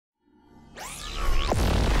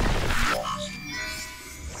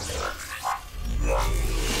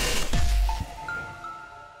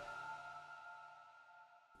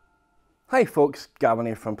Hi folks, Gavbon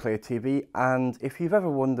here from Player TV, and if you've ever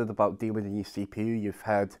wondered about delidding your CPU, you've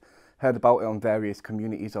heard about it on various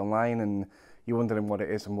communities online and you're wondering what it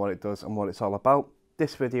is and what it does and what it's all about,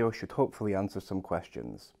 this video should hopefully answer some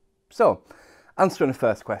questions. So, answering the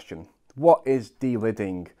first question, what is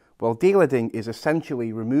delidding? Well, delidding is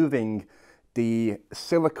essentially removing the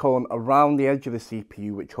silicone around the edge of the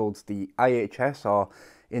CPU which holds the IHS or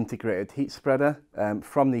integrated heat spreader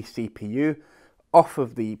from the CPU off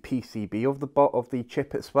of the PCB of the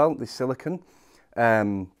chip as well, the silicon,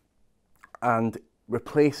 and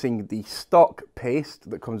replacing the stock paste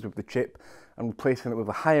that comes with the chip and replacing it with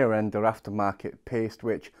a higher end or aftermarket paste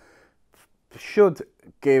which should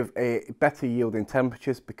give a better yield in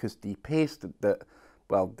temperatures because the paste that,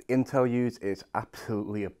 well, Intel use is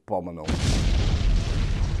absolutely abominable.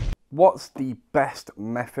 What's the best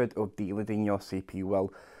method of delidding your CPU?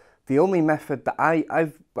 Well, the only method that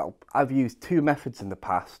I've used two methods in the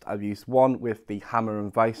past. I've used one with the hammer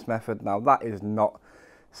and vise method. Now that is not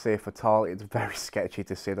safe at all. It's very sketchy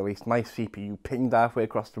to say the least. My CPU pinged halfway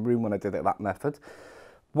across the room when I did it that method.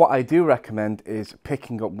 What I do recommend is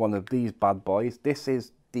picking up one of these bad boys. This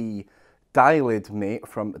is the Die Lid Mate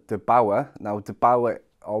from Der8aur. Now Der8aur,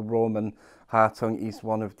 or Roman Hartung, is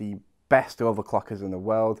one of the best overclockers in the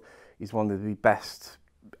world. He's one of the best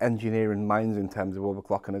engineering minds in terms of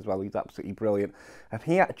overclocking as well. He's absolutely brilliant, and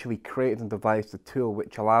he actually created and devised a tool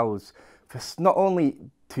which allows for not only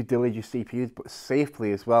to delid your CPUs but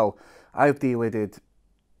safely as well. I've delidded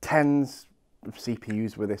tens of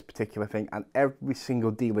CPUs with this particular thing and every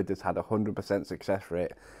single delid has had 100% success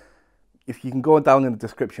rate. If you can go down in the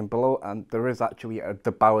description below, and there is actually a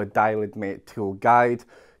Der8aur Die Lid Mate tool guide.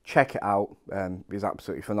 Check it out. It's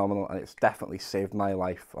absolutely phenomenal and it's definitely saved my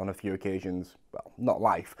life on a few occasions. Well, not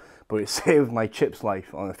life, but it saved my chip's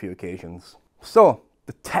life on a few occasions. So,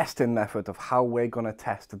 the testing method of how we're going to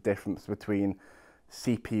test the difference between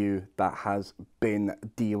CPU that has been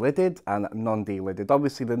delidded and non-delidded.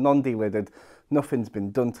 Obviously the non-delidded, nothing's been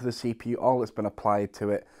done to the CPU, all that's been applied to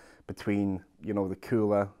it between, you know, the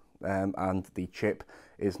cooler and the chip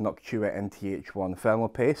is Noctua NTH1 thermal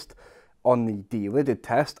paste. On the delidded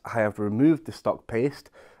test, I have removed the stock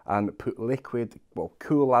paste and put liquid, well,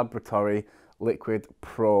 Cool Laboratory Liquid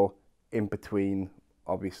Pro in between,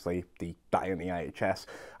 obviously, the die and the IHS,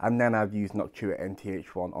 and then I've used Noctua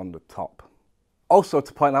NTH1 on the top. Also,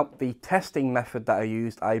 to point out, the testing method that I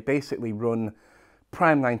used, I basically run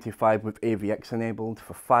Prime 95 with AVX enabled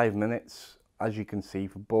for 5 minutes, as you can see,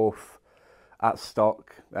 for both at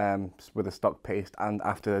stock, with the stock paste and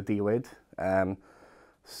after the delid.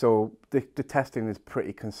 So the testing is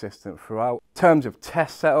pretty consistent throughout. In terms of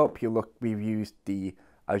test setup, we've used the,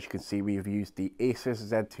 as you can see, we've used the Asus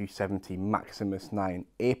Z270 Maximus 9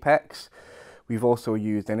 Apex. We've also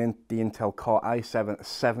used the Intel Core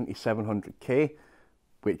i7-7700K,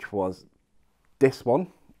 which was this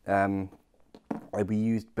one. We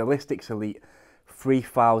used Ballistics Elite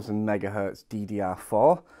 3000 MHz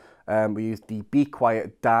DDR4. We used the Be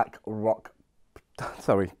Quiet Dark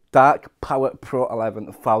Power Pro 11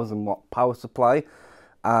 1000 watt power supply,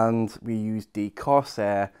 and we used the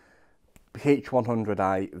Corsair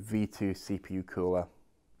H100i V2 CPU cooler.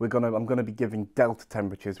 I'm gonna be giving delta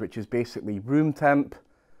temperatures, which is basically room temp,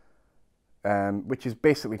 which is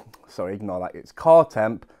basically, sorry, ignore that. It's core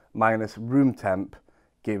temp minus room temp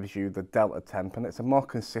gives you the delta temp, and it's a more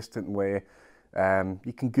consistent way.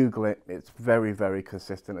 You can Google it. It's very, very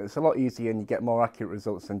consistent. It's a lot easier, and you get more accurate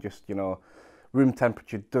results than just, you know. Room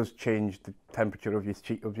temperature does change the temperature of your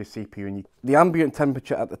CPU. And the ambient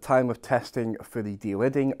temperature at the time of testing for the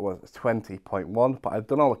delidding was 20.1, but I've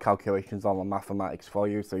done all the calculations, all the mathematics for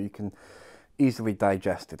you, so you can easily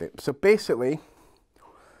digest it. So basically,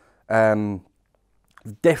 the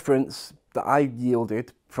difference that I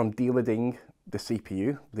yielded from delidding the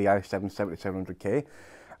CPU, the i7-7700K,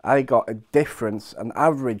 I got a difference, an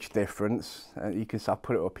average difference, you can see, I'll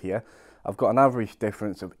put it up here. I've got an average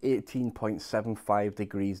difference of 18.75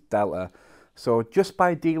 degrees delta. So just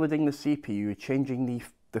by delidding the CPU, changing the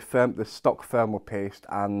stock thermal paste,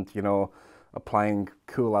 and, you know, applying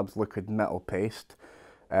Coolab's liquid metal paste,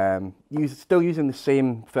 still using the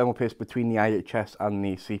same thermal paste between the IHS and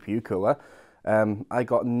the CPU cooler, I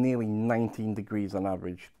got nearly 19 degrees on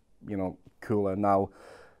average, you know, cooler. Now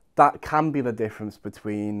that can be the difference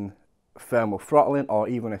between thermal throttling or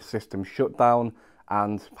even a system shutdown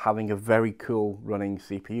and having a very cool running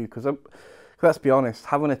CPU, because let's be honest,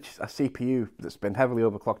 having a CPU that's been heavily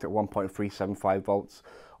overclocked at 1.375 volts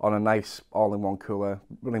on a nice all-in-one cooler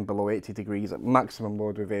running below 80 degrees at maximum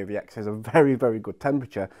load with AVX is a very, very good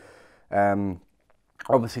temperature.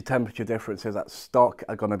 Obviously temperature differences at stock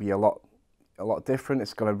are going to be a lot a lot different.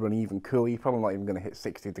 It's going to run even cooler. You're probably not even going to hit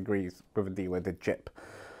 60 degrees with a Delidded chip.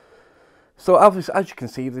 So obviously, as you can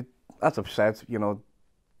see, as I've said, you know,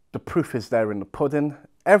 the proof is there in the pudding.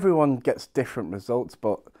 Everyone gets different results,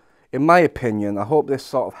 but in my opinion, I hope this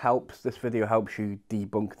sort of helps. This video helps you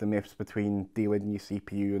debunk the myths between Delidding your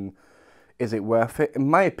CPU and is it worth it? In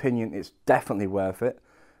my opinion, it's definitely worth it.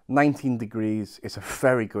 19 degrees is a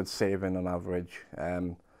very good saving on average.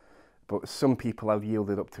 But some people have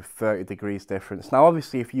yielded up to 30 degrees difference. Now,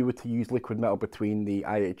 obviously, if you were to use liquid metal between the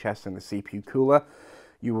IHS and the CPU cooler,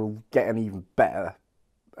 you will get an even better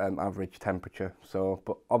average temperature. So,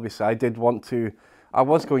 but obviously, I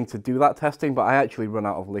was going to do that testing, but I actually run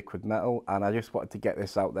out of liquid metal, and I just wanted to get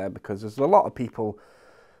this out there because there's a lot of people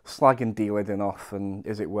slagging Delidding off, and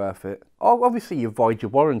is it worth it? Oh, obviously you void your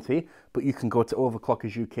warranty, but you can go to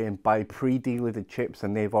Overclockers UK and buy pre-Delidded chips,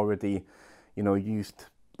 and they've already, you know, used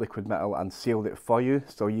liquid metal and sealed it for you.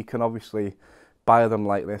 So you can obviously buy them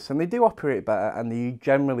like this, and they do operate better, and they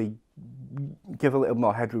generally give a little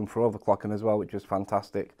more headroom for overclocking as well, which is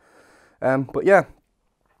fantastic. But yeah,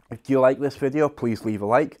 if you like this video, please leave a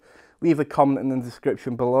like. Leave a comment in the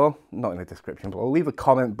description below. Not in the description below. Leave a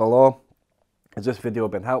comment below. Has this video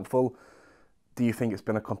been helpful? Do you think it's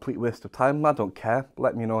been a complete waste of time? I don't care.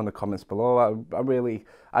 Let me know in the comments below.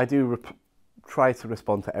 I do try to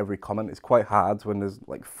respond to every comment. It's quite hard when there's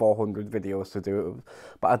like 400 videos to do,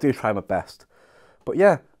 but I do try my best. But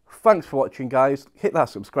yeah, thanks for watching, guys. Hit that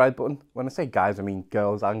subscribe button. When I say guys, I mean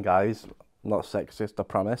girls and guys. I'm not sexist, I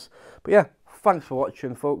promise. But yeah, thanks for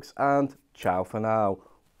watching, folks, and ciao for now.